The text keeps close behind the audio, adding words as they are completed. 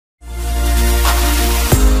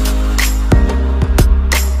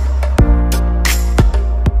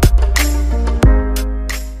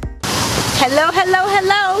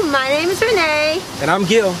I'm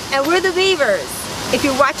Gil. And we're the Beavers. If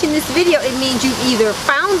you're watching this video, it means you've either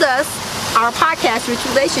found us, our podcast, Rich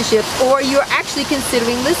Relationships, or you're actually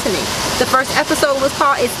considering listening. The first episode was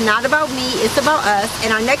called It's Not About Me, It's About Us.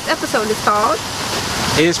 And our next episode is called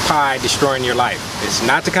Is Pie Destroying Your Life? It's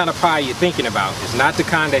not the kind of pie you're thinking about. It's not the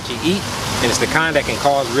kind that you eat, and it's the kind that can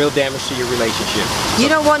cause real damage to your relationship. You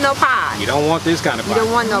don't want no pie. You don't want this kind of pie. You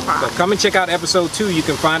don't want no pie. So come and check out episode 2. You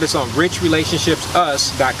can find us on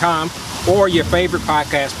richrelationshipsus.com or your favorite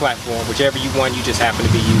podcast platform, whichever one you just happen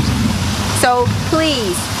to be using. So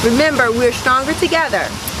please, remember, we're stronger together.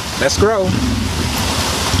 Let's grow.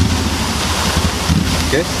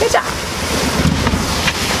 Good? Good job.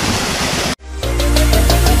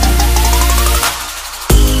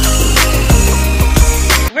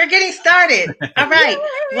 We're getting started. All right.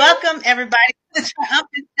 Welcome, everybody, to the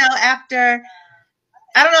Triumphant show after,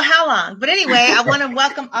 I don't know how long. But anyway, I want to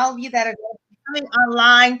welcome all of you that are coming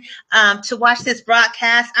online to watch this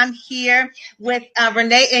broadcast. I'm here with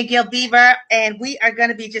Renee and Gil Beaver, and we are going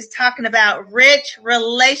to be just talking about rich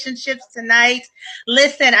relationships tonight.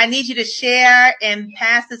 Listen, I need you to share and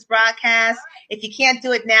pass this broadcast. If you can't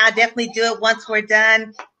do it now, definitely do it once we're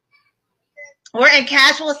done. We're in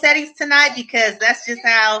casual settings tonight because that's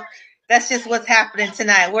just what's happening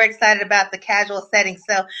tonight. We're excited about the casual setting.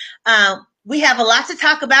 So we have a lot to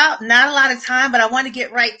talk about, not a lot of time, but I want to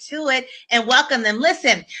get right to it and welcome them.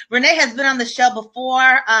 Listen, Renee has been on the show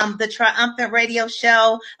before, the Triumphant radio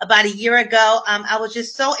show about a year ago. I was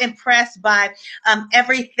just so impressed by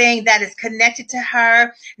everything that is connected to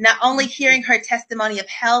her, not only hearing her testimony of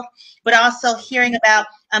health, but also hearing about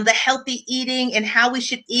the healthy eating and how we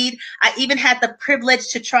should eat. I even had the privilege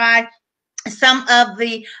to try some of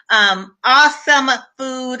the awesome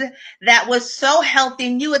food that was so healthy.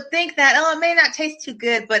 And you would think that, oh, it may not taste too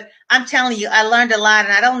good, but I'm telling you, I learned a lot,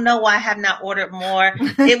 and I don't know why I have not ordered more.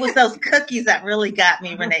 It was those cookies that really got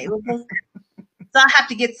me, Renee. It was those cookies. So I have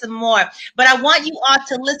to get some more. But I want you all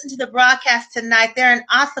to listen to the broadcast tonight. They're an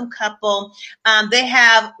awesome couple. They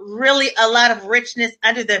have really a lot of richness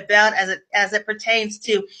under their belt as it pertains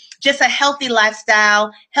to just a healthy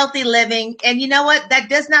lifestyle, healthy living. And you know what? That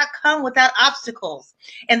does not come without obstacles.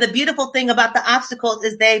 And the beautiful thing about the obstacles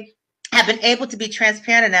is they have been able to be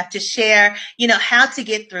transparent enough to share, how to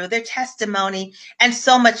get through their testimony and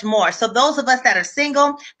so much more. So those of us that are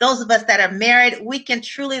single, those of us that are married, we can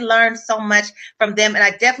truly learn so much from them. And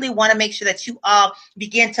I definitely want to make sure that you all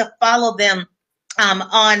begin to follow them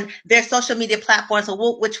on their social media platforms,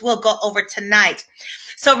 which we'll go over tonight.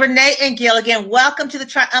 So Renee and Gil, again, welcome to the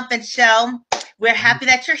Triumphant Show. We're happy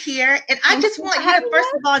that you're here. And I just want you to, first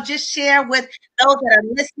of all, just share with those that are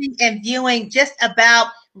listening and viewing just about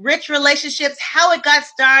rich relationships, how it got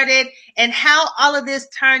started, and how all of this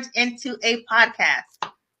turned into a podcast.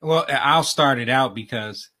 Well, I'll start it out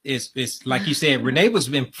because it's like you said, Renee was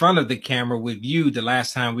in front of the camera with you the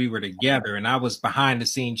last time we were together, and I was behind the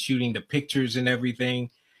scenes shooting the pictures and everything.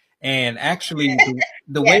 And actually,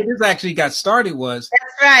 the way this actually got started was,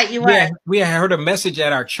 that's right, you were. We had heard a message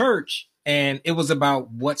at our church, and it was about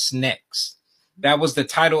what's next. That was the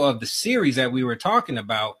title of the series that we were talking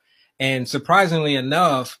about. And surprisingly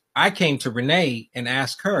enough, I came to Renee and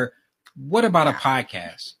asked her, what about a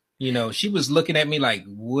podcast? She was looking at me like,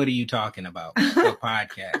 what are you talking about? A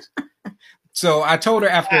podcast. So I told her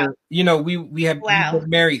after, we have been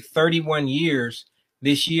married 31 years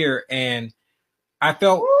this year. And I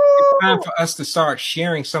felt it's time for us to start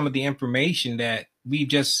sharing some of the information that we've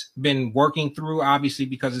just been working through, obviously,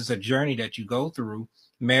 because it's a journey that you go through,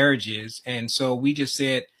 marriages. And so we just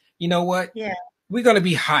said, you know what? Yeah. We're going to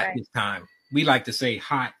be hot this time. We like to say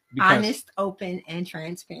hot. Honest, open, and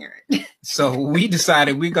transparent. So we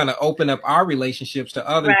decided we're going to open up our relationships to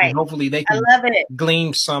others. Right. And hopefully they can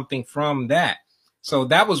glean something from that. So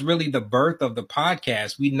that was really the birth of the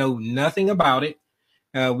podcast. We know nothing about it.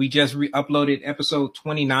 We just uploaded episode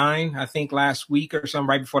 29, I think last week or something,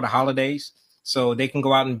 right before the holidays. So they can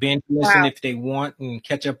go out and binge listen if they want and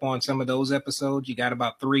catch up on some of those episodes. You got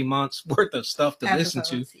about 3 months worth of stuff to listen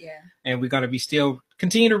to. Yeah. And we're going to be still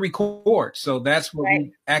continue to record. So that's where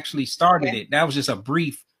we actually started it. That was just a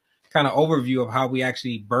brief kind of overview of how we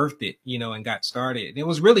actually birthed it, and got started. It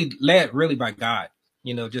was really led by God,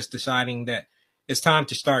 just deciding that it's time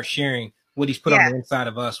to start sharing what he's put on the inside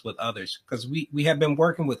of us with others. Because we have been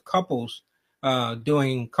working with couples,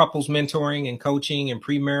 doing couples mentoring and coaching and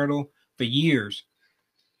premarital for years.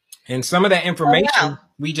 And some of that information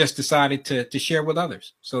we just decided to share with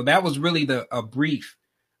others. So that was really a brief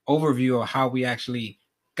overview of how we actually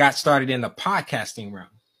got started in the podcasting realm.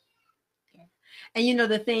 And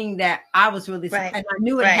the thing that I was really, and I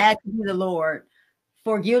knew it had to be the Lord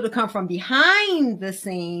for Gil to come from behind the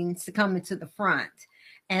scenes to come into the front.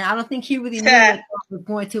 And I don't think he really knew what that was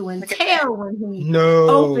going to entail when he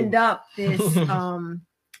opened up this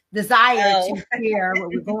desire to share what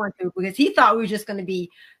we're going through, because he thought we were just going to be,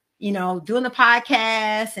 you know, doing the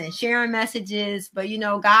podcast and sharing messages. But, you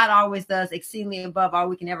know, God always does exceedingly above all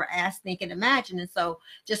we can ever ask, think, and imagine. And so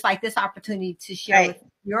just like this opportunity to share with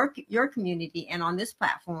your community and on this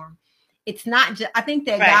platform, it's not just, I think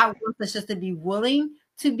that God wants us just to be willing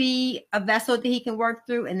to be a vessel that he can work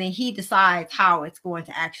through, and then he decides how it's going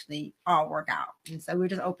to actually all work out. And so we're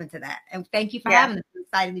just open to that. And thank you for having us. I'm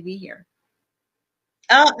excited to be here.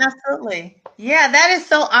 Oh, absolutely. Yeah, that is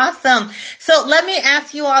so awesome. So let me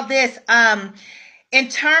ask you all this. In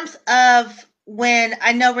terms of when,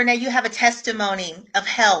 I know, Renee, you have a testimony of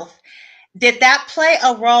health. Did that play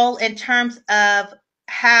a role in terms of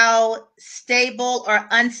how stable or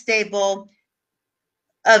unstable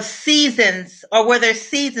of seasons, or were there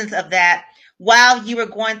seasons of that while you were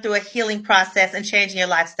going through a healing process and changing your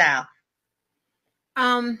lifestyle?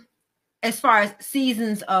 As far as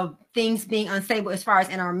seasons of things being unstable, as far as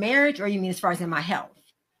in our marriage, or you mean as far as in my health?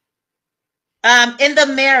 In the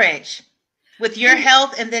marriage, with your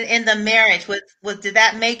health, and then in the marriage, did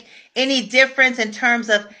that make any difference in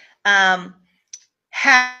terms of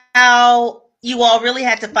how you all really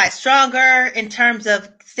had to fight stronger in terms of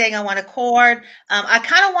staying on one accord? I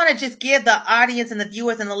kind of want to just give the audience and the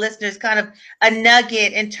viewers and the listeners kind of a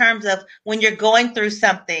nugget in terms of when you're going through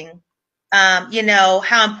something, you know,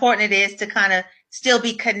 how important it is to kind of still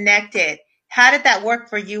be connected. How did that work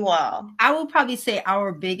for you all? I will probably say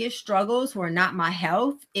our biggest struggles were not my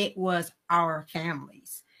health. It was our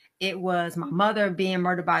families. It was my mother being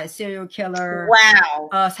murdered by a serial killer. Wow.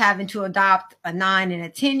 Us having to adopt a 9 and a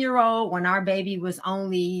 10-year-old when our baby was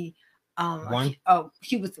only,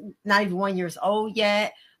 she was not even 1 year old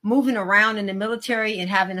yet. Moving around in the military and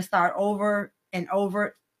having to start over and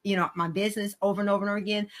over, you know, my business over and over and over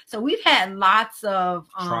again. So we've had lots of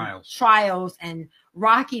trials and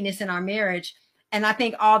rockiness in our marriage. And I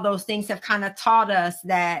think all those things have kind of taught us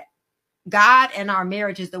that God and our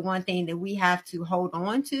marriage is the one thing that we have to hold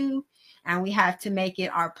on to, and we have to make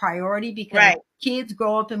it our priority, because kids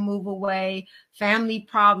grow up and move away, family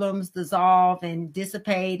problems dissolve and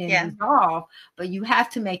dissipate and resolve, but you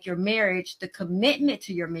have to make your marriage, the commitment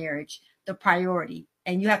to your marriage, the priority.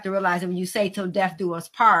 And you have to realize that when you say till death do us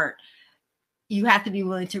part, you have to be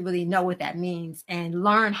willing to really know what that means and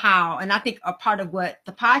learn how. And I think a part of what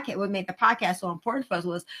made the podcast so important for us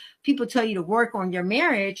was people tell you to work on your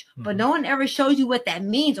marriage, but no one ever shows you what that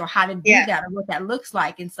means or how to do that or what that looks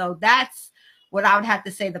like. And so that's what I would have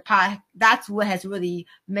to say. That's what has really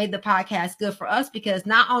made the podcast good for us, because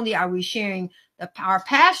not only are we sharing our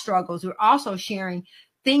past struggles, we're also sharing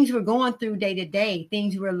things we're going through day to day,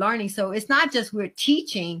 things we're learning. So it's not just we're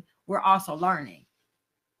teaching, we're also learning.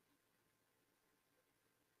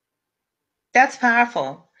 That's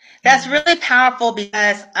powerful. That's really powerful,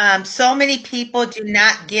 because so many people do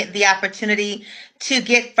not get the opportunity to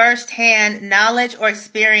get firsthand knowledge or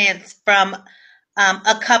experience from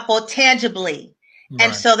a couple tangibly.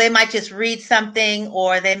 And so they might just read something,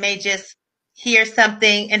 or they may just hear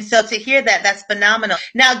something. And so to hear that, that's phenomenal.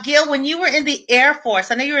 Now, Gil, when you were in the Air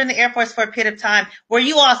Force, I know you were in the Air Force for a period of time. Were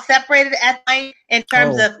you all separated at night in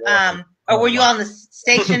terms of, or were you all on the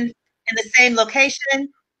station in the same location?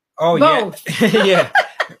 Oh, both. Yeah.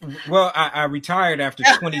 Well, I retired after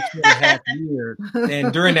 22 and a half years.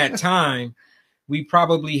 And during that time, we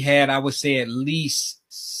probably had, I would say, at least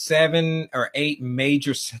 7 or 8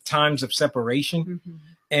 major times of separation.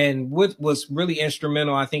 And what was really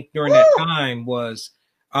instrumental, I think, during that time was,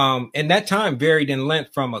 and that time varied in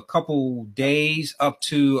length from a couple days up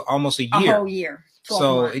to almost a year. A whole year.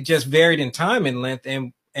 So it just varied in time and length.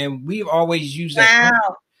 And we've always used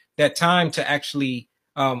that time to actually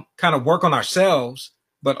kind of work on ourselves,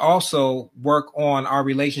 but also work on our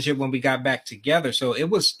relationship when we got back together. So it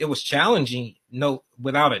was challenging,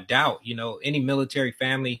 without a doubt. You know, any military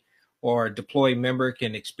family or deployed member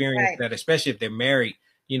can experience that, especially if they're married.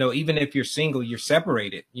 You know, even if you're single, you're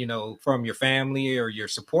separated, you know, from your family or your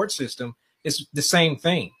support system. It's the same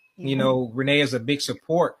thing. You know, Renee is a big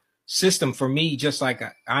support system for me, just like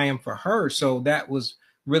I am for her. So that was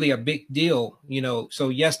really a big deal, you know. So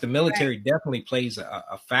yes, the military definitely plays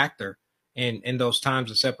a factor in those times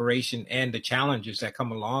of separation and the challenges that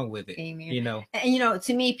come along with it. Amen. You know, and you know,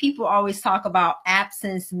 to me, people always talk about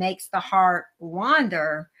absence makes the heart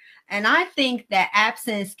wander, and I think that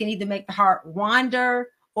absence can either make the heart wander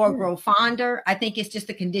or grow fonder. I think it's just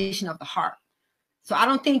a condition of the heart. So I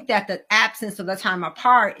don't think that the absence of the time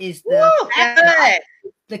apart is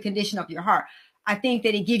the condition of your heart. I think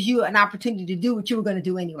that it gives you an opportunity to do what you were going to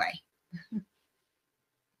do anyway.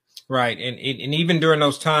 Right. And even during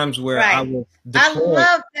those times where I was deployed, I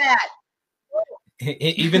love that.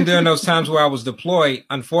 even during those times where I was deployed,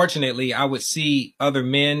 unfortunately, I would see other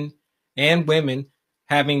men and women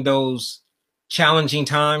having those challenging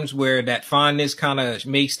times where that fondness kind of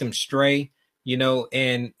makes them stray, you know,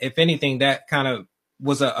 and if anything, that kind of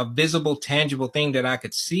was a visible, tangible thing that I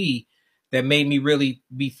could see that made me really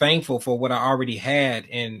be thankful for what I already had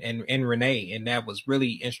in Renee. And that was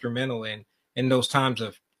really instrumental in those times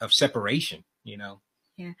of separation, you know.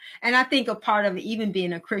 Yeah. And I think a part of it, even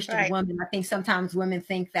being a Christian woman, I think sometimes women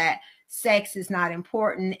think that sex is not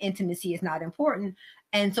important, intimacy is not important.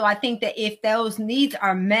 And so I think that if those needs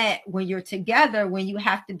are met when you're together, when you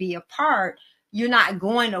have to be apart, you're not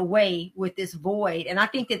going away with this void. And I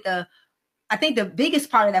think that the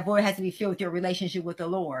biggest part of that void has to be filled with your relationship with the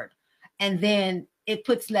Lord. And then it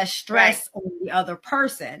puts less stress on the other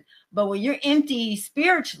person. But when you're empty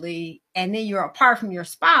spiritually and then you're apart from your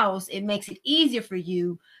spouse, it makes it easier for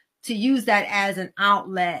you to use that as an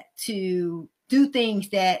outlet to do things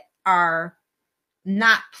that are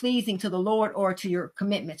not pleasing to the Lord or to your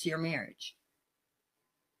commitment to your marriage.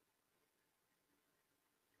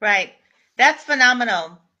 Right. That's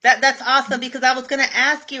phenomenal. That's awesome, because I was going to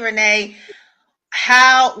ask you, Renee,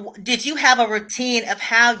 how did you have a routine of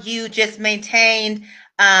how you just maintained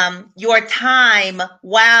your time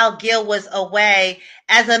while Gil was away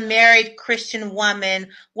as a married Christian woman?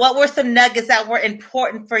 What were some nuggets that were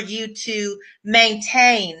important for you to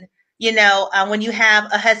maintain, you know, when you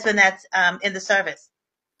have a husband that's in the service?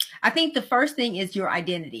 I think the first thing is your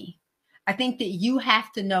identity. I think that you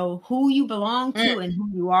have to know who you belong to and who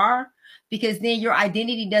you are, because then your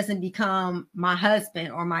identity doesn't become my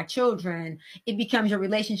husband or my children. It becomes your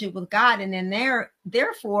relationship with God. And then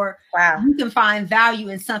therefore, you can find value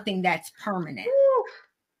in something that's permanent. Woo.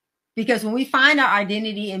 Because when we find our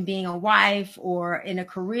identity in being a wife or in a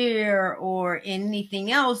career or in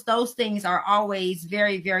anything else, those things are always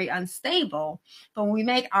very, very unstable. But when we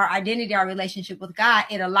make our identity our relationship with God,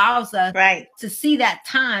 it allows us to see that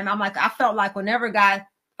time. I felt like whenever God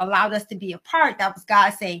allowed us to be apart, that was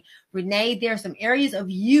God saying, Renee, there's some areas of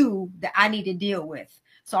you that I need to deal with.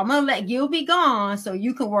 So I'm going to let Gil be gone so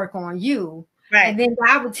you can work on you. And then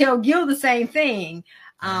God would tell Gil the same thing.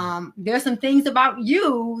 There's some things about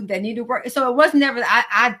you that need to work. So it was never,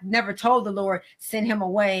 I never told the Lord, send him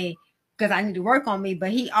away because I need to work on me. But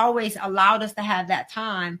he always allowed us to have that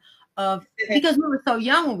time because we were so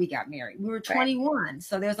young when we got married. We were 21.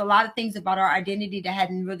 So there's a lot of things about our identity that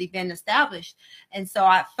hadn't really been established. And so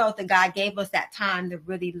I felt that God gave us that time to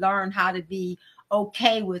really learn how to be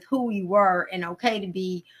okay with who we were and okay to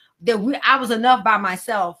be that I was enough by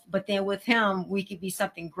myself, but then with him, we could be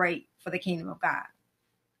something great for the kingdom of God.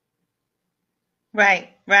 Right.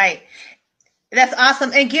 That's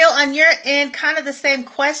awesome. And Gil, on your end, kind of the same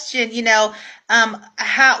question, you know,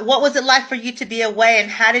 what was it like for you to be away,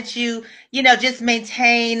 and how did you, you know, just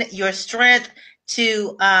maintain your strength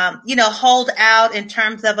to, you know, hold out in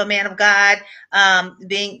terms of a man of God,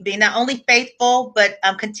 being not only faithful, but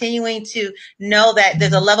continuing to know that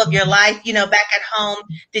there's a love of your life, you know, back at home.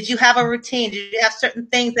 Did you have a routine? Did you have certain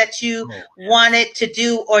things that you wanted to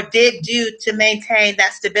do or did do to maintain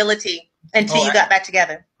that stability until you got back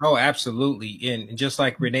together? Oh, absolutely. And just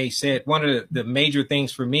like Renee said, one of the major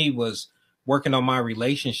things for me was working on my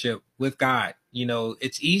relationship with God. You know,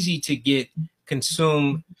 it's easy to get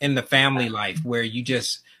consumed in the family life where you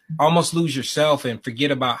just almost lose yourself and forget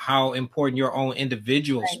about how important your own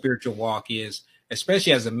individual spiritual walk is,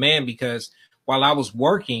 especially as a man, because while I was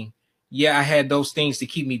working, yeah, I had those things to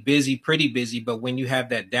keep me busy, pretty busy. But when you have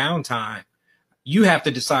that downtime, you have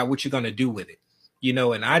to decide what you're going to do with it. You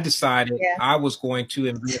know, and I decided I was going to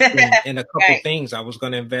invest in a couple things. I was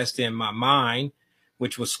going to invest in my mind,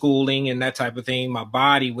 which was schooling and that type of thing, my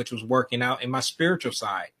body, which was working out, and my spiritual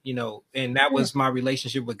side, you know, and that was my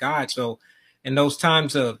relationship with God. So in those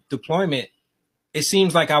times of deployment, it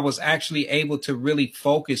seems like I was actually able to really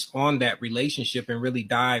focus on that relationship and really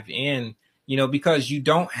dive in, you know, because you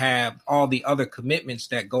don't have all the other commitments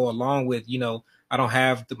that go along with, you know, I don't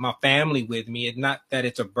have my family with me. It's not that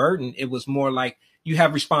it's a burden. It was more like you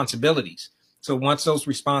have responsibilities. So once those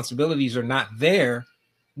responsibilities are not there,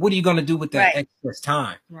 what are you going to do with that excess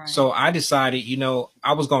time? So I decided, you know,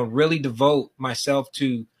 I was going to really devote myself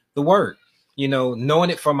to the word, you know,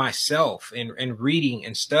 knowing it for myself and reading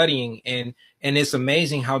and studying. And it's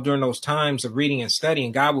amazing how during those times of reading and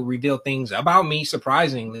studying, God will reveal things about me,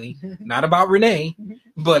 surprisingly, not about Renee,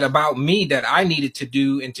 but about me that I needed to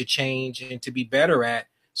do and to change and to be better at.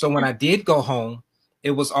 So when I did go home,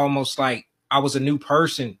 it was almost like I was a new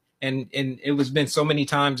person And it was been so many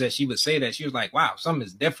times that she would say that. She was like, wow, something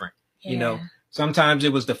is different. You know, sometimes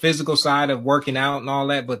it was the physical side of working out and all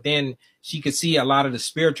that, but then she could see a lot of the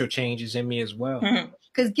spiritual changes in me as well.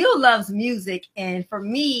 Because Gil loves music. And for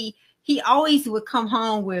me, he always would come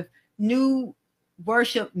home with new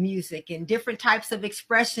worship music and different types of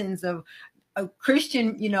expressions of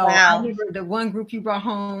Christian, you know. I remember the one group you brought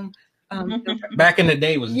home. Back in the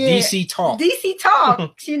day was DC Talk. DC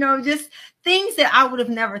Talk, you know, just things that I would have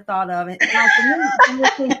never thought of. And for me,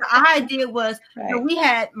 the things I did was, you know, we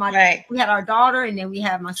had we had our daughter, and then we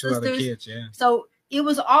had my sisters. Kids, So it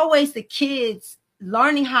was always the kids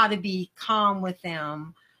learning how to be calm with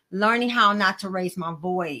them, learning how not to raise my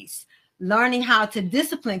voice, learning how to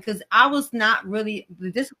discipline, because I was not really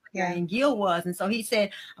the disciplinarian, Gil was. And so he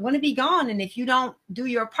said, I'm going to be gone. And if you don't do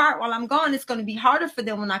your part while I'm gone, it's going to be harder for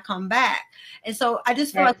them when I come back. And so I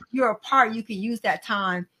just feel like if you're a part, you can use that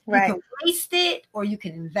time. You can waste it or you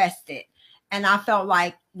can invest it. And I felt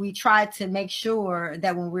like we tried to make sure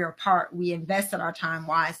that when we're apart, we invested our time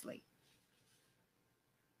wisely.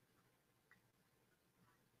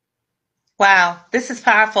 Wow, this is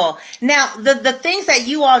powerful. Now, the things that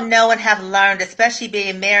you all know and have learned, especially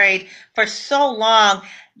being married for so long,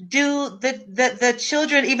 do the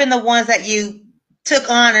children, even the ones that you took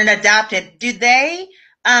on and adopted, do they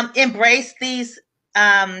embrace these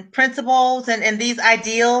principles and these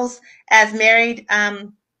ideals as married,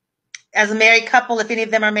 as a married couple, if any of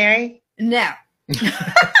them are married? No.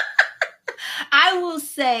 I will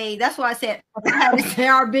say, that's why I said I had to say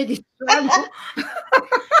our biggest struggle.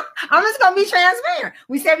 I'm just going to be transparent.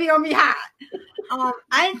 We said we're going to be hot.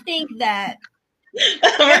 I think that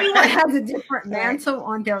everyone has a different mantle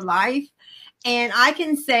on their life. And I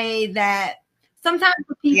can say that sometimes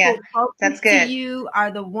the people closest to you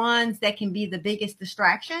are the ones that can be the biggest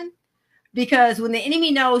distraction. Because when the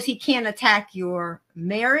enemy knows he can't attack your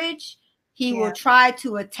marriage, he will try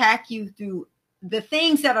to attack you through the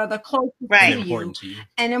things that are the closest to you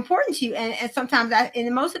and important to you. And sometimes that,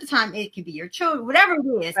 and most of the time it can be your children, whatever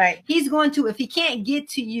it is, he's going to, if he can't get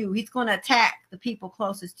to you, he's going to attack the people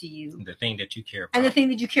closest to you. The thing that you care about. And the thing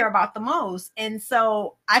that you care about the most. And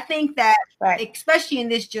so I think that, especially in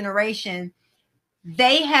this generation,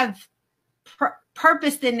 they have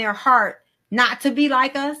purposed in their heart not to be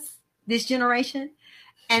like us, this generation.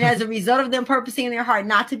 And as a result of them purposing in their heart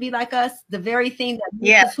not to be like us, the very thing that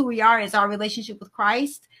makes us who we are is our relationship with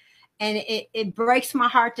Christ. And it breaks my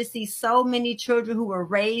heart to see so many children who were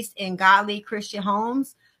raised in godly Christian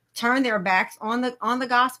homes turn their backs on the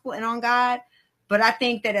gospel and on God. But I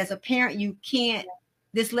think that as a parent, you can't.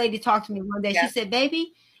 This lady talked to me one day. She said,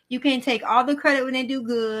 baby, you can't take all the credit when they do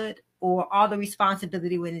good or all the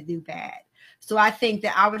responsibility when they do bad. So I think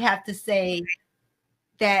that I would have to say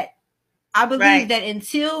that I believe that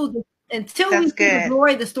until we see the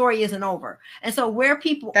glory, the story isn't over. And so where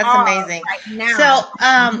people are amazing. Right now.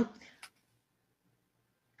 So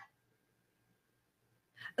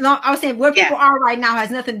no, I was saying where people are right now has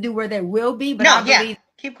nothing to do where they will be. But I believe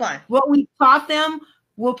keep going. What we taught them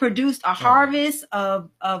will produce a harvest of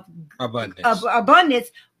abundance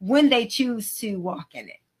when they choose to walk in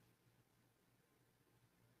it.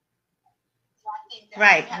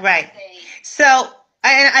 Right. So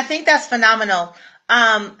I think that's phenomenal.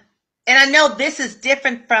 And I know this is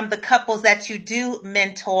different from the couples that you do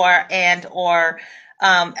mentor and or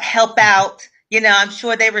help out. You know, I'm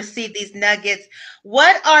sure they receive these nuggets.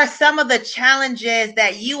 What are some of the challenges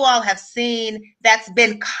that you all have seen that's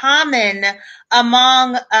been common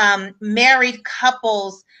among married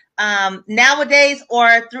couples nowadays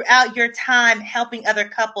or throughout your time helping other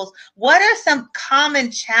couples? What are some common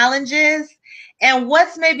challenges? And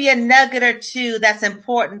what's maybe a nugget or two that's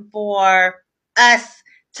important for us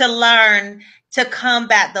to learn to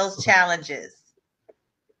combat those challenges?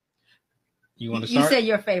 You want to start? You say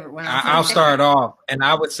your favorite one. I'll start off, and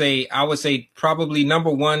I would say probably number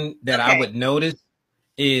one that I would notice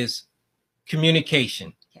is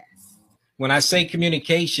communication. Yes. When I say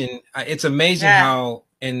communication, it's amazing how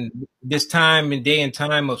in this time and day and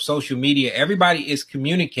time of social media, everybody is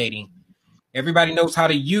communicating. Everybody knows how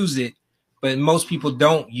to use it. But most people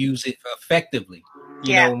don't use it effectively.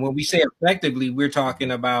 You know, when we say effectively, we're talking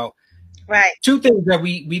about two things that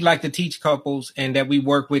we like to teach couples and that we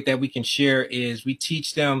work with that we can share is we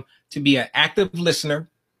teach them to be an active listener.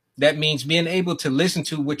 That means being able to listen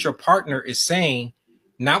to what your partner is saying,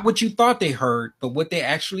 not what you thought they heard, but what they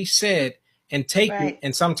actually said, and take it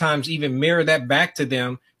and sometimes even mirror that back to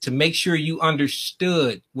them to make sure you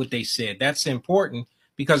understood what they said. That's important.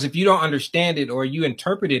 Because if you don't understand it or you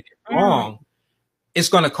interpret it wrong, it's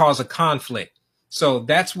going to cause a conflict. So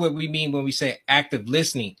that's what we mean when we say active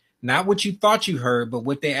listening. not what you thought you heard, but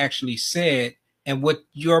what they actually said, and what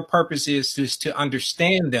your purpose is to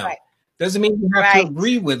understand them. Right. Doesn't mean you have Right. to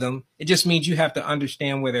agree with them. It just means you have to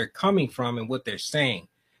understand where they're coming from and what they're saying.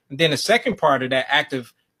 And then the second part of that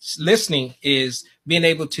active listening is being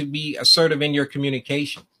able to be assertive in your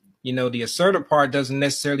communication. You know, the assertive part doesn't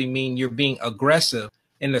necessarily mean you're being aggressive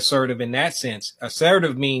and assertive in that sense.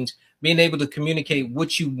 Assertive means being able to communicate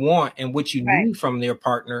what you want and what you Right. need from their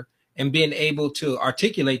partner, and being able to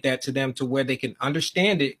articulate that to them to where they can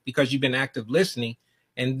understand it because you've been active listening.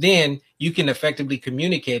 And then you can effectively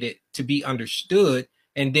communicate it to be understood.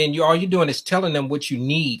 And then all you're doing is telling them what you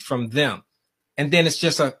need from them. And then it's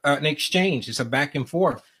just an exchange. It's a back and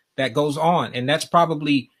forth that goes on. And that's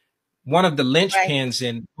probably one of the linchpins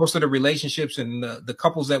in most of the relationships and the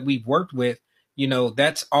couples that we've worked with. You know,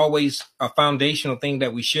 that's always a foundational thing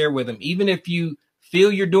that we share with them. Even if you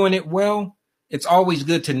feel you're doing it well, it's always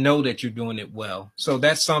good to know that you're doing it well. So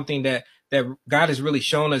that's something that God has really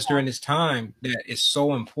shown us during this time that is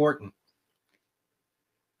so important.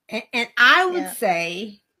 And I would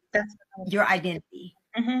say that's your identity.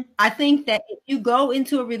 Mm-hmm. I think that if you go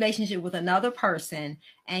into a relationship with another person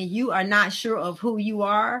and you are not sure of who you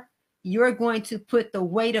are, you're going to put the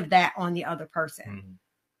weight of that on the other person. Mm-hmm.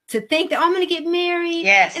 To think that, oh, I'm going to get married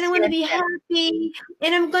and I'm going to be happy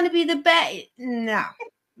and I'm going to be the best. No,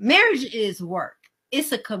 marriage is work.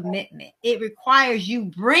 It's a commitment. It requires you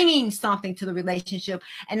bringing something to the relationship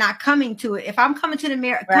and not coming to it. If I'm coming to the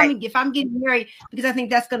marriage, if I'm getting married because I think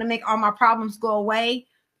that's going to make all my problems go away,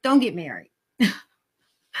 don't get married.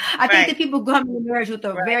 I think that people come into marriage with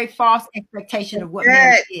a very false expectation of what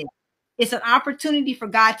marriage is. It's an opportunity for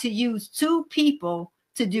God to use two people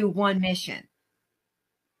to do one mission.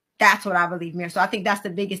 That's what I believe, marriage. So I think that's the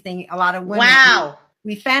biggest thing. A lot of women,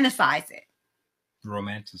 we fantasize it.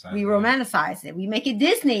 Romanticize. We romanticize it. We make it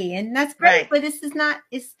Disney, and that's great. But this is not.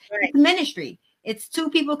 It's ministry. It's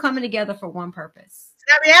two people coming together for one purpose. It's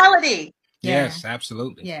not reality. Yes,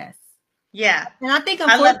 absolutely. Yes. Yeah. And I think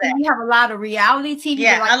unfortunately we have a lot of reality TV.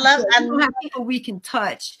 Yeah, like I don't have people we can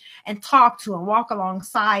touch and talk to and walk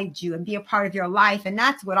alongside you and be a part of your life. And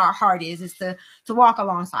that's what our heart is to walk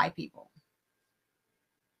alongside people.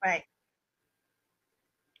 Right.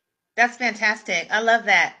 That's fantastic. I love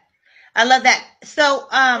that. I love that. So,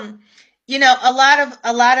 you know, a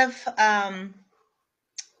lot of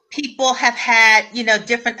people have had, you know,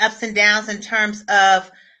 different ups and downs in terms of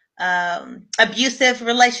abusive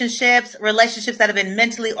relationships that have been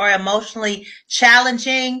mentally or emotionally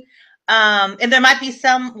challenging. And there might be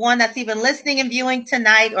someone that's even listening and viewing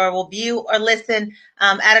tonight, or will view or listen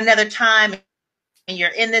at another time, and you're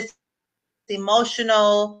in this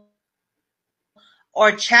emotional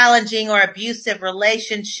or challenging or abusive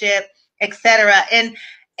relationship, etc. And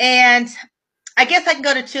I guess I can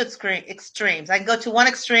go to two extremes. I can go to one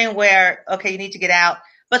extreme where, okay, you need to get out.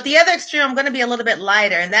 But the other extreme, I'm going to be a little bit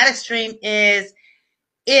lighter. And that extreme is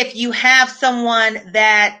if you have someone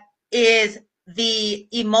that is the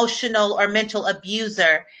emotional or mental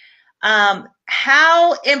abuser,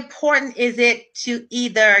 how important is it to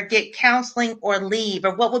either get counseling or leave?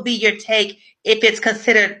 Or what would be your take if it's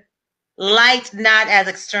considered light, not as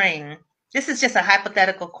extreme? This is just a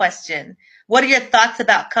hypothetical question. What are your thoughts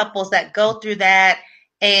about couples that go through that?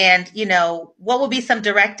 And, you know, what would be some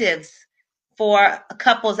directives for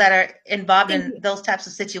couples that are involved in those types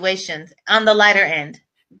of situations on the lighter end?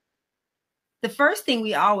 The first thing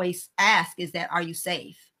we always ask is that, are you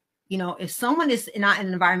safe? You know, if someone is not in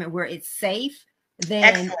an environment where it's safe,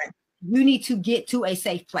 then you need to get to a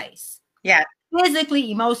safe place. Yeah. Physically,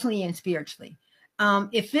 emotionally, and spiritually.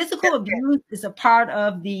 If physical abuse is a part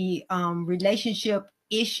of the relationship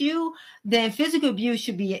issue, then physical abuse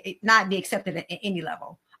should not be accepted at any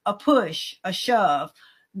level. A push, a shove,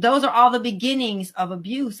 those are all the beginnings of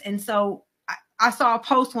abuse. And so I saw a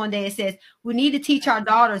post one day that says we need to teach our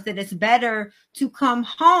daughters that it's better to come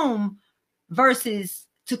home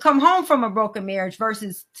from a broken marriage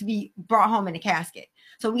versus to be brought home in a casket.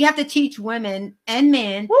 So we have to teach women and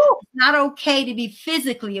men it's not okay to be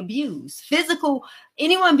physically abused.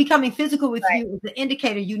 Anyone becoming physical with you is an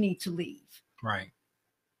indicator you need to leave. Right.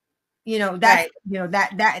 You know, that's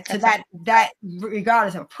that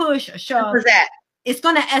regardless of push or shove, it's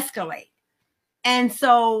going to escalate. And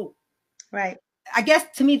so, I guess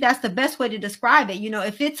to me, that's the best way to describe it. You know,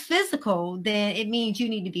 if it's physical, then it means you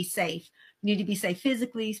need to be safe. You need to be safe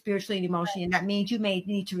physically, spiritually, and emotionally. And that means you may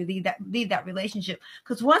need to leave that relationship.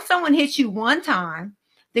 Because once someone hits you one time,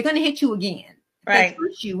 they're going to hit you again. They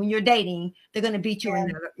push you when you're dating, they're going to beat you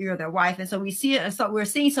when you're their wife. And so we see it. So we're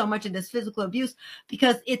seeing so much of this physical abuse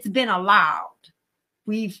because it's been allowed.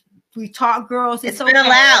 We've taught girls. It's been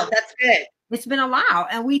allowed. That's good. It's been allowed.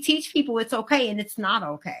 And we teach people it's okay and it's not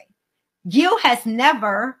okay. Gil has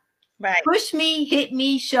never pushed me, hit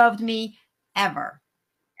me, shoved me, ever.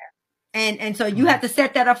 And so you have to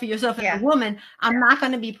set that up for yourself as a woman. I'm not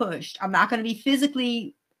going to be pushed. I'm not going to be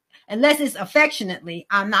physically, unless it's affectionately,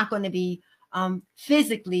 I'm not going to be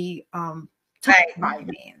physically touched by a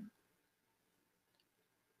man.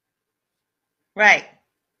 Right.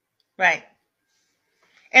 Right.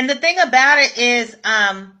 And the thing about it is,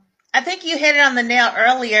 I think you hit it on the nail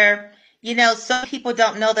earlier. You know, some people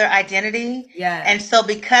don't know their identity. Yeah. And so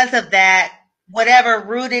because of that, whatever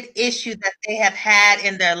rooted issue that they have had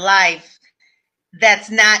in their life that's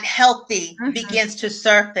not healthy begins to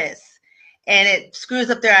surface. And it screws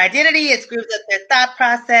up their identity, it screws up their thought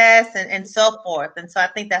process, and so forth. And so I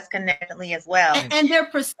think that's connectedly as well. And their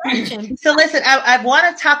perception. So listen, I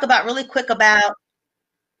want to talk about really quick about,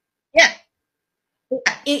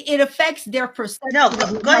 it affects their perception. No,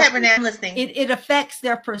 go ahead, Renee, I'm listening. It affects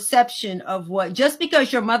their perception of what, just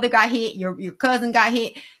because your mother got hit, your cousin got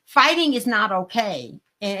hit, fighting is not okay.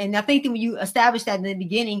 And I think that when you establish that in the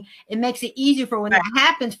beginning, it makes it easier for when that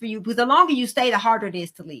happens for you, because the longer you stay, the harder it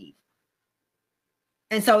is to leave.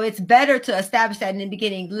 And so it's better to establish that in the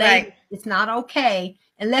beginning. Later, it's not okay.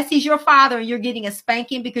 Unless he's your father and you're getting a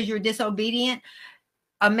spanking because you're disobedient,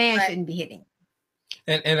 a man shouldn't be hitting.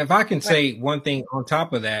 And if I can say one thing on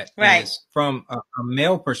top of that is from a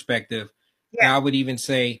male perspective, I would even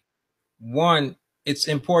say, one, it's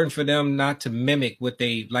important for them not to mimic what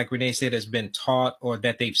they, like Renee said, has been taught or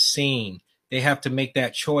that they've seen. They have to make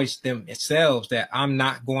that choice themselves that I'm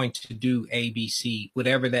not going to do A, B, C,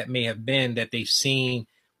 whatever that may have been that they've seen,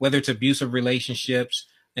 whether it's abusive relationships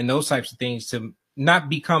and those types of things, to not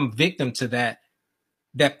become victim to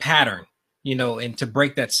that pattern, you know, and to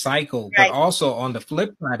break that cycle. But also on the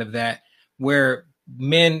flip side of that, where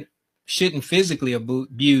men shouldn't physically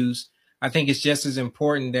abuse, I think it's just as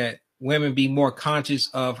important that women be more conscious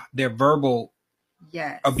of their verbal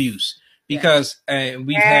abuse. Because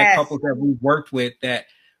we've had couples that we've worked with that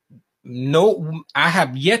I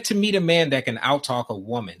have yet to meet a man that can out-talk a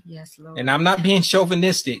woman. Yes, Lord. And I'm not being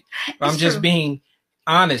chauvinistic, but I'm just being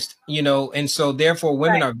honest, you know, and so therefore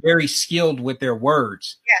women are very skilled with their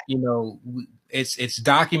words. You know, it's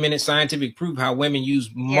documented scientific proof how women use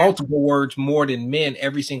multiple words more than men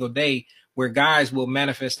every single day, where guys will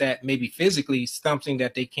manifest that maybe physically, something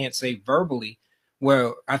that they can't say verbally.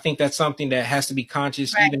 Well, I think that's something that has to be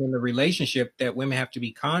conscious, even in the relationship, that women have to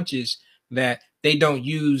be conscious that they don't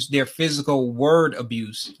use their physical word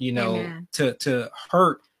abuse, you know, to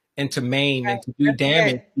hurt and to maim and to do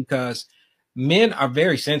damage, because men are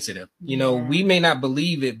very sensitive. You know, we may not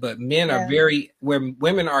believe it, but men are very, where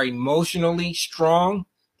women are emotionally strong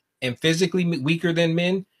and physically weaker than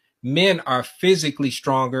men, men are physically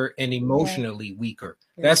stronger and emotionally weaker.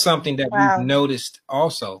 That's something that we've noticed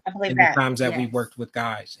also in the times that we've worked with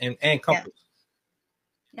guys and couples.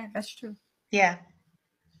 Yeah, that's true. Yeah.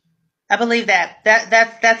 I believe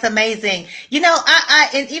that's amazing. You know,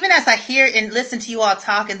 and even as I hear and listen to you all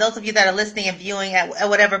talk, and those of you that are listening and viewing at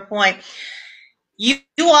whatever point, you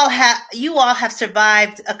all have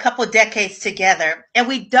survived a couple of decades together, and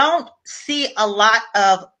we don't see a lot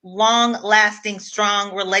of long-lasting,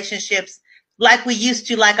 strong relationships like we used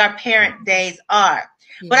to, like our parent days are.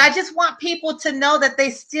 But I just want people to know that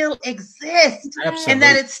they still exist. Absolutely. And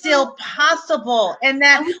that it's still possible, and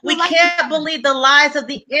that we can't believe the lies of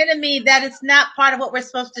the enemy, that it's not part of what we're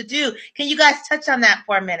supposed to do. Can you guys touch on that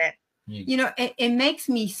for a minute? You know, it makes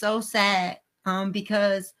me so sad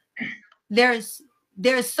because there's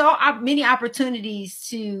so many opportunities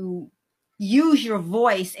to use your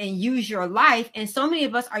voice and use your life, and so many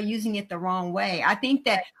of us are using it the wrong way. I think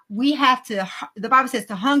that we have to, the Bible says,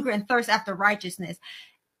 to hunger and thirst after righteousness.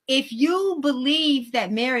 If you believe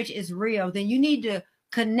that marriage is real, then you need to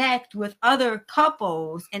connect with other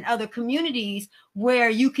couples and other communities where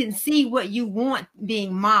you can see what you want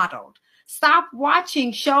being modeled. Stop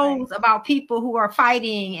watching shows about people who are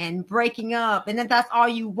fighting and breaking up, and then that's all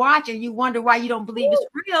you watch, and you wonder why you don't believe it's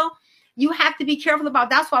real. You have to be careful about.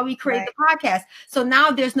 That's why we create the podcast. So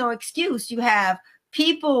now there's no excuse. You have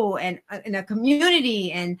people and in a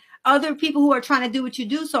community and other people who are trying to do what you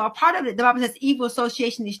do. So a part of it, the Bible says, evil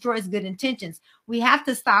association destroys good intentions. We have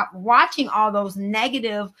to stop watching all those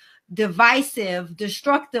negative, divisive,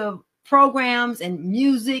 destructive programs and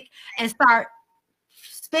music, and start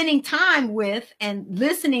spending time with and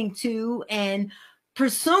listening to and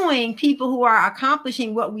pursuing people who are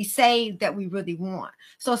accomplishing what we say that we really want.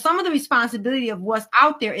 So some of the responsibility of what's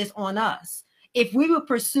out there is on us. If we would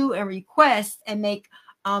pursue and request and make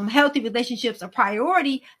healthy relationships a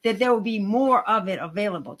priority, that there will be more of it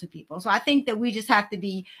available to people. So I think that we just have to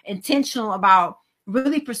be intentional about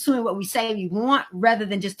really pursuing what we say we want rather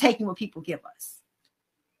than just taking what people give us.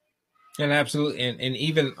 And absolutely, and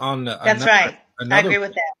even on the that's right. I agree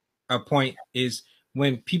with that. A point is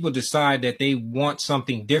when people decide that they want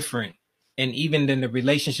something different, and even then the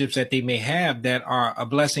relationships that they may have that are a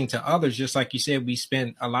blessing to others, just like you said, we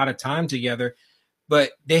spend a lot of time together,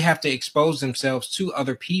 but they have to expose themselves to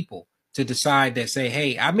other people to decide that, say,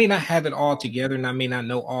 hey, I may not have it all together and I may not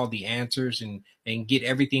know all the answers and get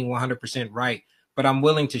everything 100% right, but I'm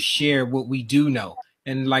willing to share what we do know.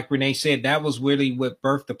 And like Renee said, that was really what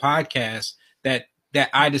birthed the podcast, that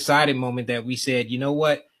I decided moment that we said, you know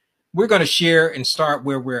what, we're going to share and start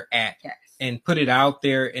where we're at. Yes. And put it out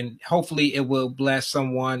there, and hopefully it will bless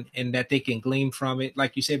someone and that they can glean from it,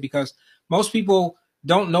 like you said, because most people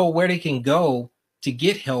don't know where they can go to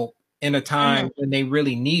get help in a time when they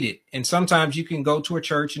really need it. And sometimes you can go to a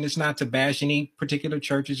church, and it's not to bash any particular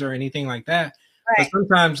churches or anything like that. Right. But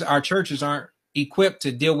sometimes our churches aren't equipped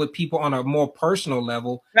to deal with people on a more personal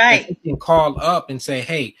level. Right. That you can call up and say,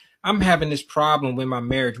 hey, I'm having this problem with my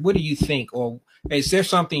marriage. What do you think? Or is there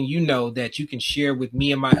something you know that you can share with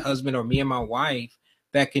me and my husband or me and my wife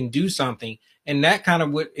that can do something? And that kind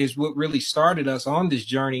of what really started us on this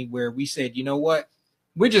journey, where we said, you know what,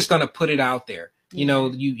 we're just going to put it out there. Yeah. You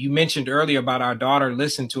know, you mentioned earlier about our daughter.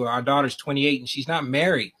 Listen to her. Our daughter's 28 and she's not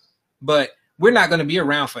married, but we're not going to be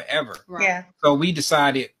around forever. Right. Yeah. So we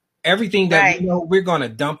decided everything that we know, we're going to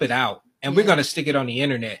dump it out, and we're going to stick it on the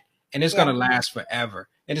internet, and it's going to last forever.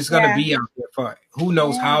 And it's going to be out there for who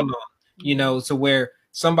knows how long. You know, so where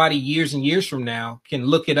somebody years and years from now can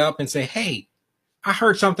look it up and say, hey, I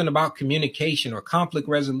heard something about communication or conflict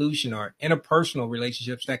resolution or interpersonal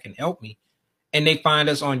relationships that can help me. And they find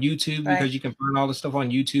us on YouTube, because you can find all the stuff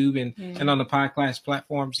on YouTube and on the podcast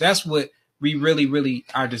platforms. That's what we really,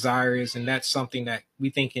 our desire is. And that's something that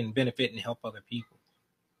we think can benefit and help other people.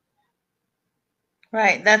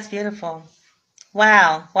 Right. That's beautiful.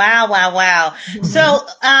 Wow. So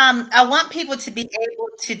I want people to be able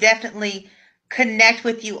to definitely connect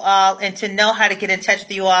with you all and to know how to get in touch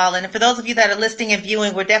with you all. And for those of you that are listening and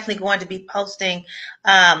viewing, we're definitely going to be posting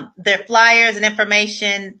their flyers and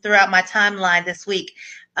information throughout my timeline this week.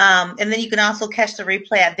 And then you can also catch the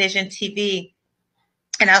replay at Vision TV,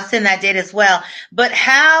 and I'll send that date as well. But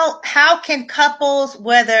how can couples,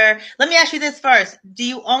 let me ask you this first. Do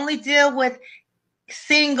you only deal with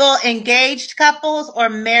single engaged couples or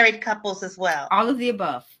married couples as well? All of the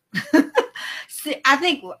above. See, I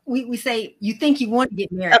think we say you think you want to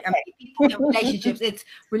get married. Okay. I mean, people in relationships, it's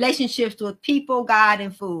relationships with people, God,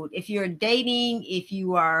 and food. If you're dating, if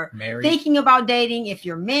you are thinking about dating, if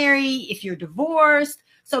you're married, if you're divorced.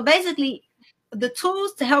 So basically, the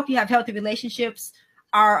tools to help you have healthy relationships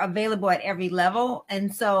are available at every level.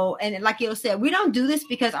 And so, and like you said, we don't do this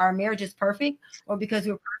because our marriage is perfect or because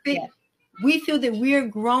we're perfect. Yeah. We feel that we're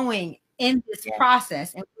growing in this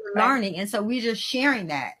process and we're learning. And so we're just sharing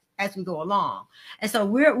that as we go along. And so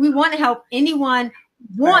we want to help anyone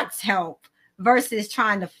who wants help versus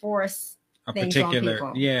trying to force a particular,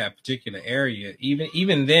 particular area.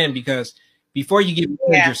 Even then, because before you get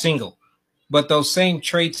married, you're single. But those same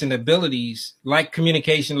traits and abilities, like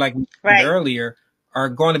communication, like we said earlier, are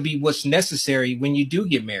going to be what's necessary when you do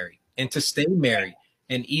get married and to stay married.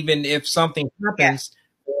 And even if something happens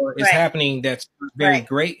or is happening that's very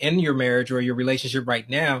great in your marriage or your relationship right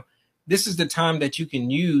now, this is the time that you can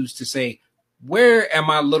use to say, where am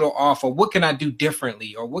I a little off, or what can I do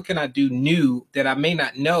differently, or what can I do new that I may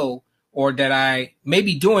not know, or that I may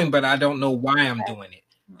be doing, but I don't know why I'm doing it.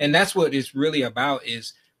 And that's what it's really about,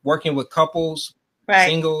 is working with couples,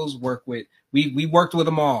 singles, we worked with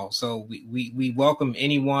them all. So we welcome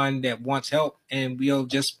anyone that wants help, and we'll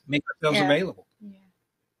just make ourselves available.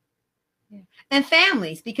 And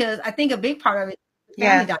families, because I think a big part of it is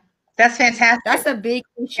family dynamic. That's fantastic. That's a big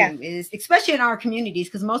issue, is especially in our communities,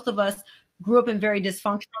 because most of us grew up in very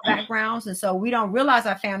dysfunctional backgrounds. And so we don't realize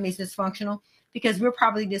our family is dysfunctional because we're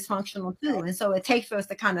probably dysfunctional too. And so it takes for us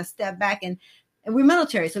to kind of step back, and we're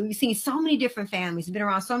military. So we've seen so many different families, been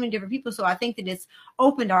around so many different people. So I think that it's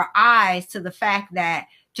opened our eyes to the fact that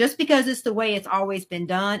just because it's the way it's always been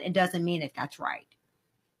done, it doesn't mean that that's right.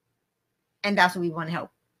 And that's what we want to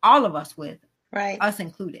help all of us with, us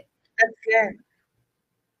included. That's good.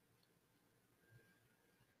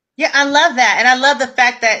 Yeah, I love that. And I love the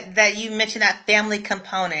fact that you mentioned that family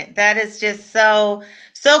component. That is just so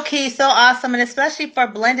key, so awesome, and especially for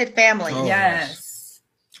blended families. Oh, yes.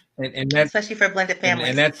 And that's, especially for blended families.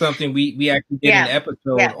 And that's something we actually did an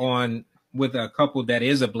episode on with a couple that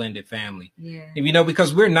is a blended family. Yeah. And, you know,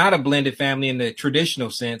 because we're not a blended family in the traditional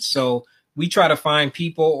sense. So we try to find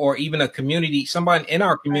people or even a community, somebody in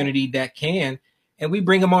our community that can, and we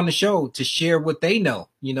bring them on the show to share what they know,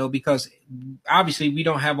 you know, because obviously we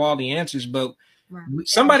don't have all the answers, but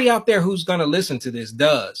somebody out there who's going to listen to this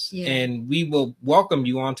does. And we will welcome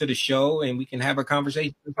you onto the show and we can have a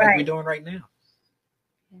conversation like we're doing right now.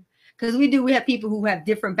 Because we have people who have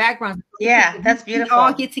different backgrounds. Yeah, that's beautiful. We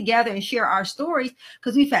all get together and share our stories,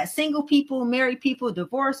 because we've had single people, married people,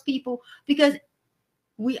 divorced people, because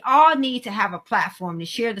we all need to have a platform to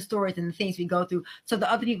share the stories and the things we go through, so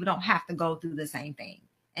the other people don't have to go through the same thing.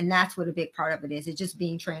 And that's what a big part of it is. It's just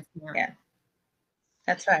being transparent. Yeah,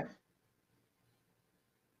 that's right.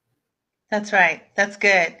 That's right. That's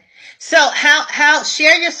good. So how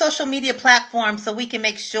share your social media platforms so we can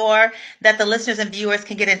make sure that the listeners and viewers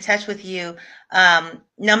can get in touch with you,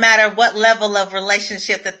 no matter what level of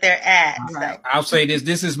relationship that they're at. So. I'll say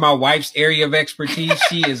this is my wife's area of expertise.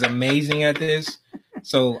 She is amazing at this.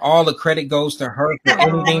 So all the credit goes to her for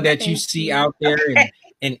anything that you see out there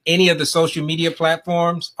in any of the social media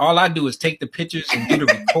platforms. All I do is take the pictures and do the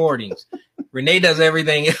recordings. Renee does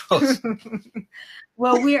everything else.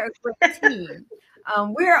 Well, we're a great team.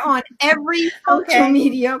 We're on every social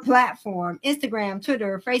media platform: Instagram,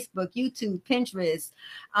 Twitter, Facebook, YouTube, Pinterest.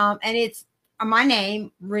 And it's my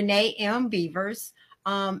name, Renee M. Beavers.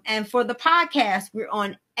 And for the podcast, we're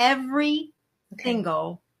on every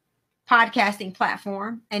single podcasting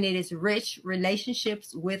platform, and it is Rich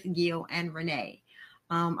Relationships with Gil and Renee.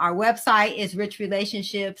 Our website is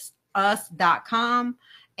richrelationshipsus.com.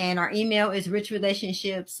 And our email is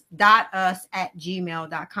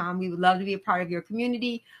richrelationships.us@gmail.com. We would love to be a part of your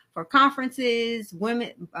community for conferences,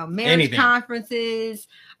 women, marriage conferences.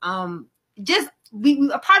 Just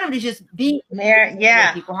a part of it is just being there.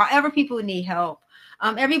 Yeah. People, however people need help.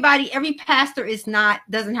 Every pastor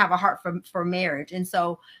doesn't have a heart for marriage. And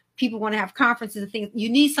so people want to have conferences and things. You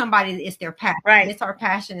need somebody that is their passion. Right. It's our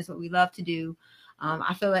passion. It's what we love to do.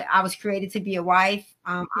 I feel like I was created to be a wife.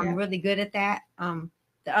 I'm really good at that.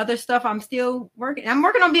 The other stuff I'm still working. I'm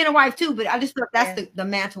working on being a wife too, but I just feel like that's the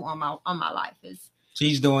mantle on my life.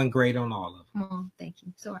 She's doing great on all of them. Oh, thank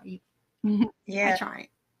you. So are you. Yeah. I'm trying.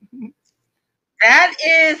 That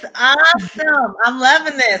is awesome. I'm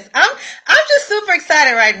loving this. I'm just super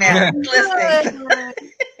excited right now. Listening.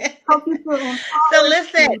 Hope you feel empowered. So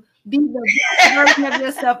listen. Be the version of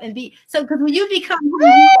yourself and because when you become who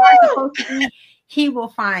you are supposed to be, he will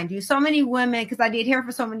find you. So many women, because I did hair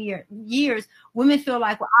for so many years, women feel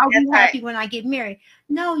like, well, I'll be happy when I get married.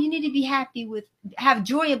 No, you need to be have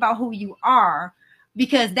joy about who you are,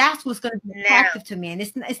 because that's what's going to be attractive to men.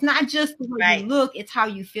 It's not just the way you look, it's how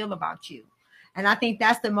you feel about you. And I think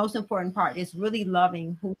that's the most important part, is really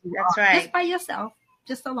loving who you are. Just by yourself,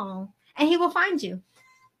 just alone. And he will find you.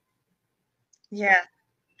 Yeah.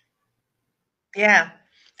 Yeah.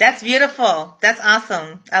 That's beautiful. That's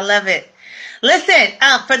awesome. I love it. Listen,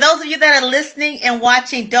 for those of you that are listening and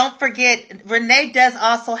watching, don't forget, Renee does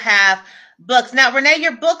also have books. Now, Renee,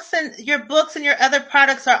 your books and your other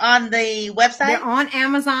products are on the website? They're on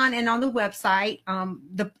Amazon and on the website.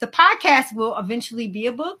 The podcast will eventually be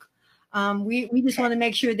a book. We just want to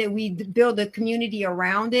make sure that we build a community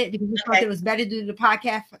around it, because we thought it was better to do the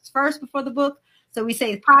podcast first before the book. So we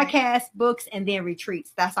say podcast, books, and then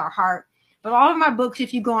retreats. That's our heart. But all of my books,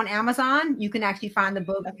 if you go on Amazon, you can actually find the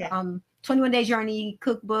book, 21 Day Journey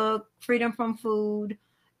Cookbook, Freedom from Food,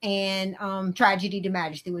 and Tragedy to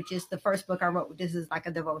Majesty, which is the first book I wrote. This is like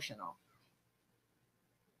a devotional.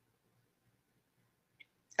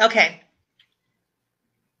 Okay.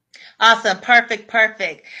 Awesome. Perfect.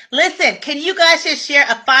 Listen, can you guys just share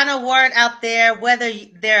a final word out there, whether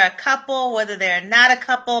they're a couple, whether they're not a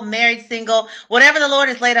couple, married, single, whatever the Lord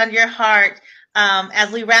has laid on your heart, as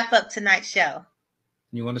we wrap up tonight's show?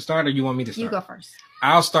 You want to start, or you want me to start? You go first.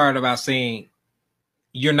 I'll start about saying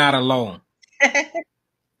you're not alone.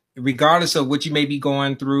 Regardless of what you may be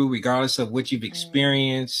going through, regardless of what you've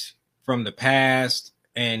experienced from the past,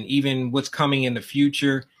 and even what's coming in the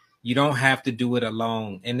future, you don't have to do it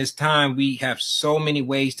alone. And this time we have so many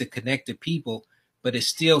ways to connect to people, but it's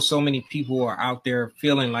still so many people who are out there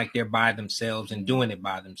feeling like they're by themselves and doing it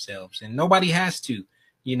by themselves. And nobody has to.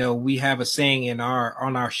 You know, we have a saying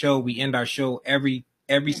on our show, we end our show every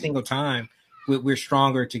single time with "we're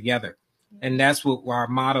stronger together." And that's what our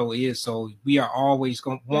motto is. So we are always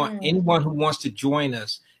going to want anyone who wants to join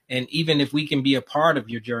us. And even if we can be a part of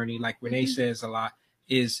your journey, like Renee says a lot,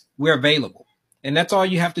 is we're available. And that's all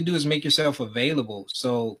you have to do, is make yourself available.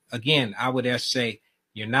 So again, I would just say,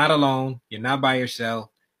 you're not alone. You're not by yourself.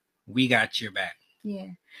 We got your back. Yeah.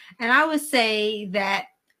 And I would say that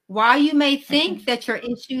while you may think that your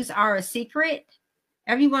issues are a secret,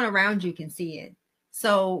 everyone around you can see it.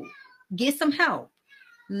 So get some help.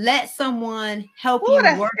 Let someone help you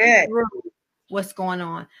work through what's going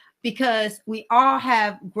on, because we all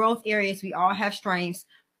have growth areas. We all have strengths.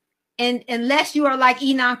 And unless you are like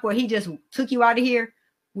Enoch, where he just took you out of here,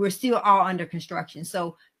 we're still all under construction.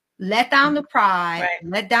 So let down the pride,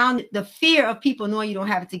 let down the fear of people knowing you don't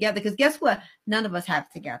have it together. Because guess what? None of us have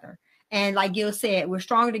it together. And like Gil said, we're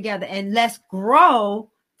stronger together, and let's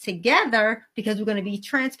grow together, because we're going to be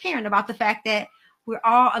transparent about the fact that we're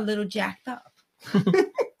all a little jacked up.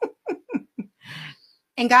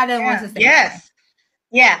 And God doesn't want us to stay. Yes.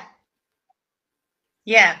 Yeah.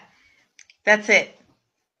 Yeah. That's it.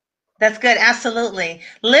 That's good. Absolutely.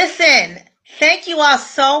 Listen, thank you all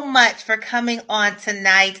so much for coming on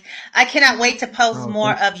tonight. I cannot wait to post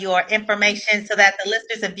more of your information so that the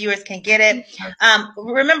listeners and viewers can get it.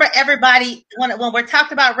 Remember, everybody, when we're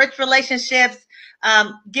talking about rich relationships,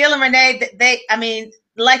 Gil and Renee,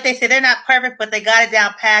 like they say, they're not perfect, but they got it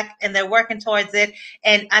down packed and they're working towards it.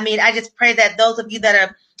 And I just pray that those of you that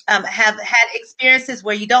are have had experiences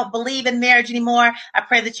where you don't believe in marriage anymore, I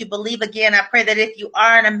pray that you believe again. I pray that if you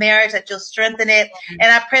are in a marriage, that you'll strengthen it.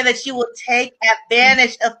 And I pray that you will take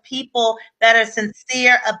advantage of people that are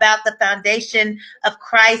sincere about the foundation of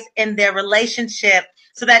Christ in their relationship,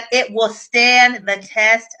 so that it will stand the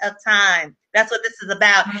test of time. That's what this is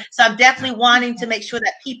about. So I'm definitely wanting to make sure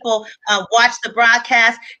that people watch the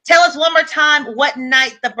broadcast. Tell us one more time what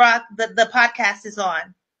night the podcast is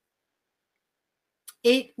on.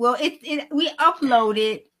 We upload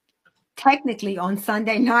it technically on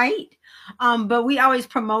Sunday night, but we always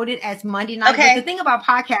promote it as Monday night. Okay. But the thing about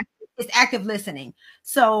podcasts is active listening,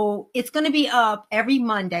 so it's going to be up every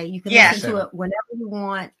Monday. You can listen to it whenever you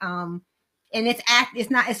want. And it's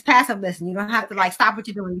passive listening. You don't have to like stop what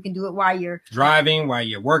you're doing. You can do it while you're driving, while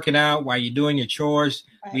you're working out, while you're doing your chores.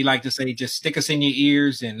 Right. We like to say, just stick us in your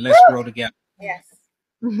ears and let's grow together. Yes.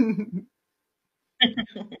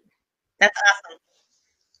 That's awesome.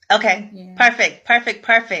 Okay. Yeah. Perfect.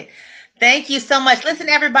 Thank you so much. Listen,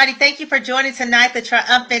 everybody, thank you for joining tonight, the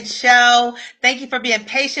Triumphant Show. Thank you for being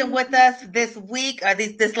patient with us this week, or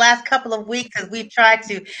this last couple of weeks, as we've tried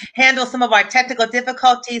to handle some of our technical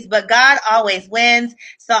difficulties, but God always wins.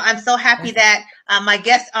 So I'm so happy that my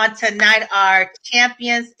guests on tonight are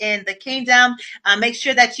champions in the kingdom. Make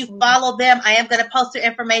sure that you follow them. I am going to post their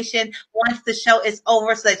information once the show is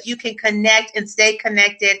over, so that you can connect and stay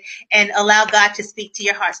connected and allow God to speak to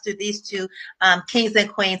your hearts through these two kings and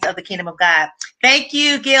queens of the kingdom of God. Thank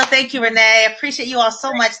you, Gil. Thank you, Renee. I appreciate you all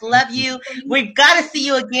so much. Love you. We've got to see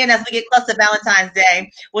you again as we get close to Valentine's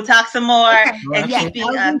Day. We'll talk some more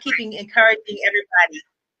and keeping encouraging everybody.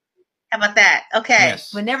 How about that? Okay.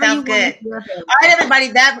 Yes. Whenever sounds good. All right,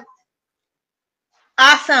 everybody.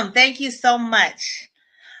 Awesome. Thank you so much.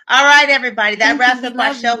 All right, everybody. That wraps up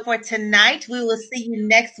our show for tonight. We will see you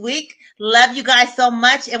next week. Love you guys so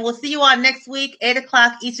much. And we'll see you all next week, 8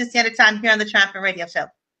 o'clock Eastern Standard Time here on the Triumphant Radio Show.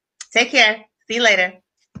 Take care. See you later.